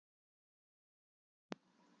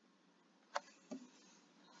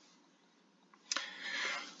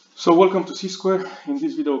So welcome to C-Square. In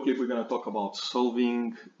this video clip we're going to talk about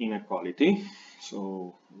solving inequality.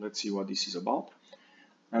 So let's see what this is about.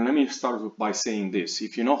 And let me start by saying this.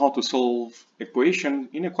 If you know how to solve equation,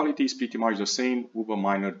 inequality is pretty much the same with a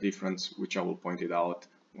minor difference, which I will point it out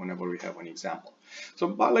whenever we have an example. So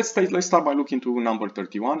but let's start by looking to number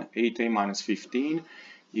 31. 8a minus 15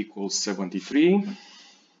 equals 73.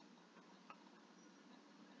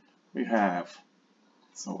 We have,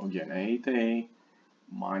 so again, 8a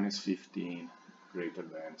minus 15 greater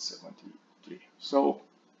than 73. So,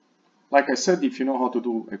 like I said, if you know how to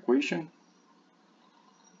do equation,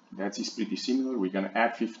 that is pretty similar. We're going to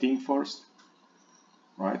add 15 first,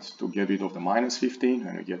 right, to get rid of the minus 15,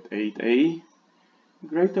 and we get 8a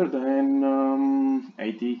greater than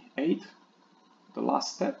 88, the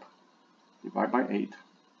last step, divide by 8.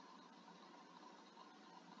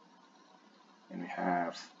 And we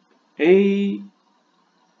have a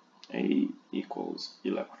equals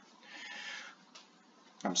 11.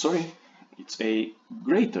 I'm sorry, it's a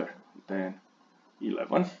greater than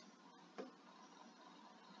 11.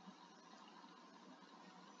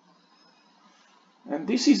 And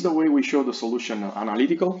this is the way we show the solution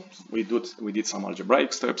analytical. We did some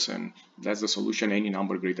algebraic steps, and that's the solution, any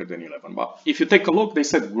number greater than 11. But if you take a look, they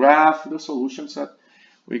said graph the solution set.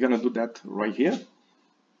 We're going to do that right here.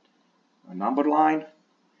 A number line.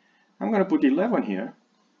 I'm going to put 11 here.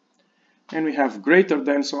 And we have greater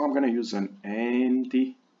than, so I'm going to use an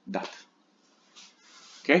empty dot.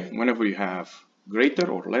 Okay, whenever you have greater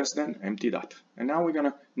or less than, empty dot. And now we're going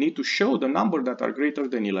to need to show the number that are greater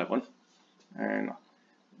than 11. And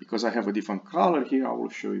because I have a different color here, I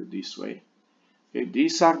will show you this way. Okay,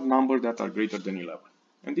 these are numbers that are greater than 11.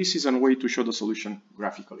 And this is a way to show the solution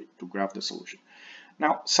graphically, to graph the solution.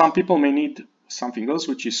 Now, some people may need something else,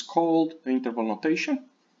 which is called the interval notation.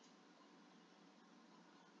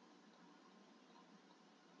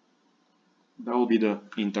 That will be the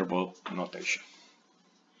interval notation.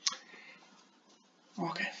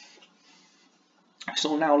 Okay.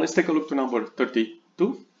 So now let's take a look to number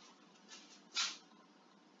 32.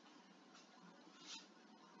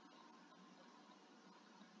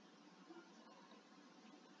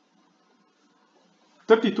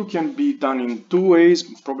 (32) can be done in two ways.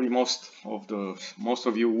 Probably most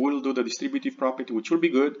of you will do the distributive property, which will be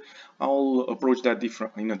good. I'll approach that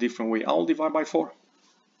in a different way. I'll divide by 4.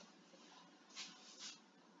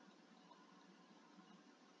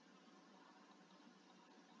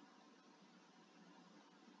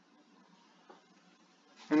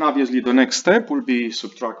 And obviously the next step will be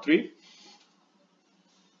subtract 3.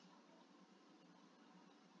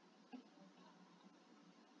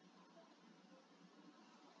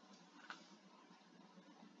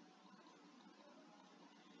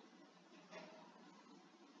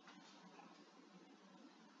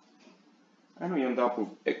 And we end up with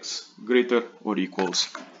x greater or equals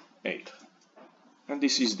 8. And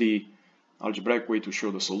this is the algebraic way to show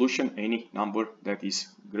the solution, any number that is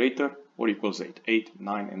greater or equals 8, 8,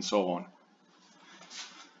 9, and so on.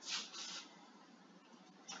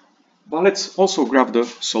 But let's also grab the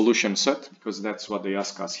solution set, because that's what they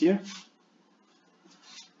ask us here.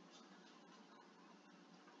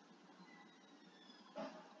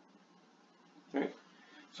 Okay.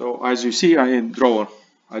 So as you see, I drew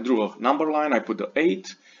a number line, I put the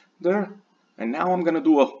 8 there, and now I'm going to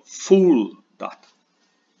do a full dot.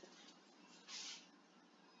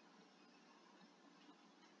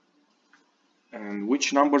 And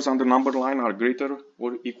which numbers on the number line are greater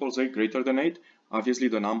or equals 8, greater than 8? Obviously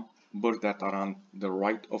the numbers that are on the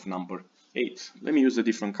right of number 8. Let me use a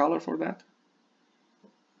different color for that.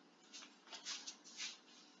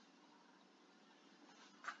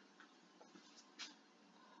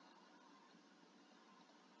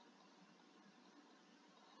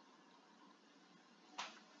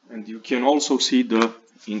 And you can also see the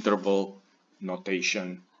interval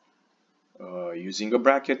notation using a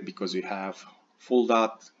bracket, because you have full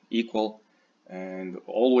dot, equal, and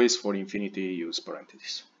always for infinity use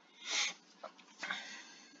parentheses.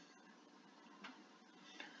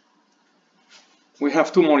 We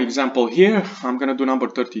have two more examples here. I'm going to do number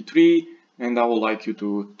 33, and I would like you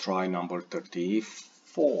to try number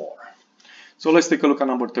 34. So let's take a look at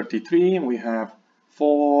number 33. We have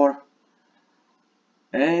 4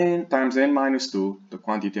 n times n minus 2, the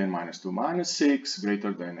quantity n minus 2, minus 6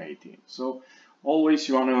 greater than 18. So always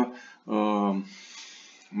you want to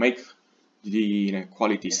make the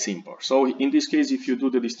inequality simple. So in this case, if you do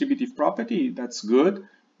the distributive property, that's good.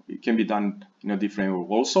 It can be done in a different way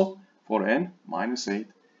also. For n, minus 8,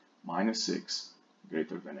 minus 6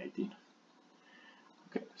 greater than 18.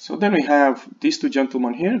 Okay, so then we have these two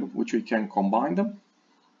gentlemen here, which we can combine them.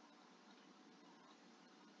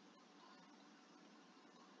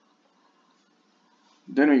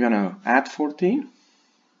 Then we're gonna add 14.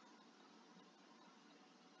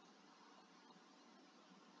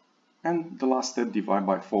 And the last step, divide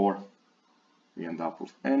by 4. We end up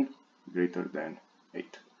with n greater than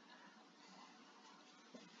 8.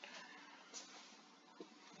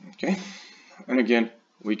 Okay, and again,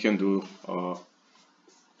 we can do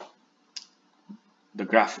the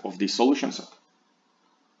graph of this solution set.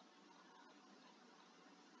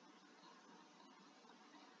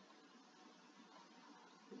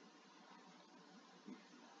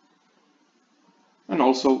 And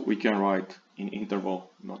also we can write in interval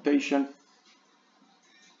notation.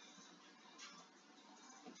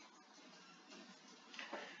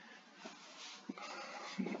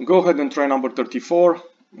 Go ahead and try number 34.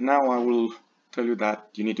 Now I will tell you that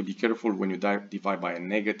you need to be careful when you divide by a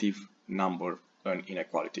negative number, an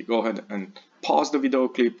inequality. Go ahead and pause the video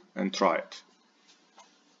clip and try it.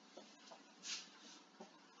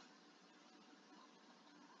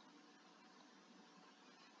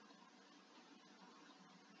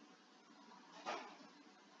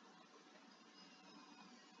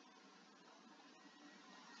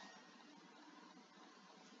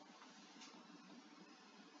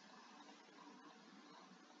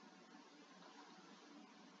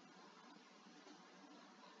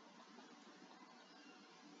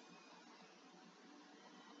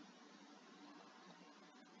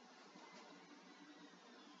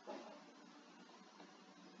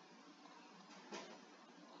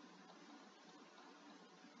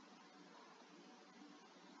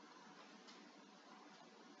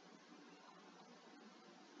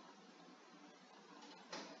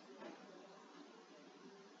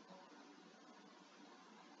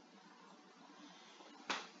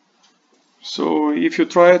 So if you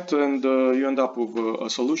try it and you end up with a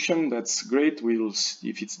solution, that's great.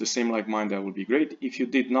 If it's the same like mine, that would be great. If you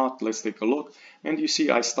did not, let's take a look. And you see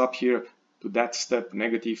I stop here to that step,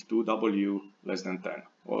 negative 2w less than 10.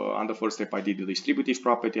 On the first step I did the distributive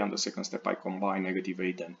property, on the second step I combine negative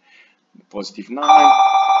 8 and positive 9.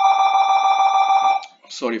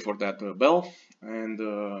 Sorry for that bell. And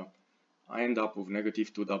I end up with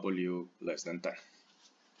negative 2w less than 10.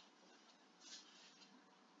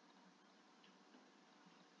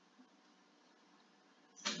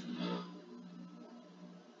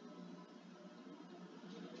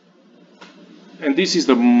 And this is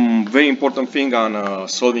the very important thing on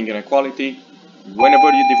solving inequality. Whenever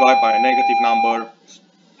you divide by a negative number.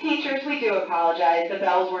 Teachers, we do apologize. The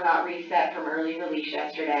bells were not reset from early release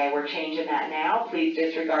yesterday. We're changing that now. Please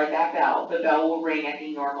disregard that bell. The bell will ring at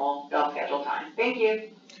the normal bell schedule time. Thank you.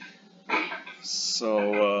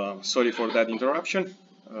 So sorry for that interruption.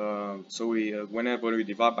 Whenever we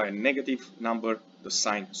divide by a negative number, the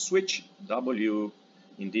sign switch, W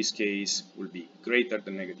in this case will be greater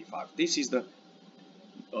than -5. This is the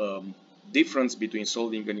difference between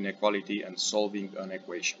solving an inequality and solving an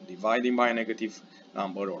equation. Dividing by a negative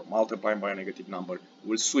number or multiplying by a negative number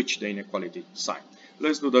will switch the inequality sign.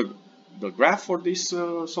 Let's do the graph for this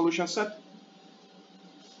solution set.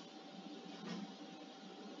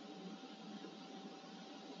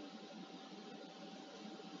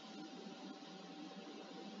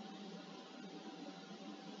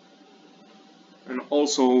 And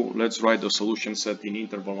also let's write the solution set in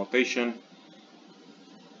interval notation.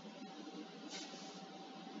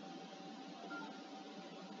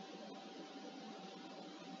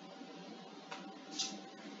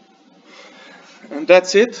 And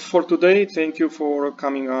that's it for today. Thank you for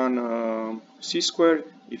coming on C-Square.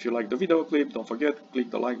 If you like the video clip, don't forget,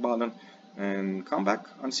 click the like button and come back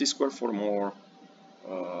on C-Square for more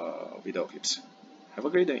video clips. Have a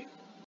great day.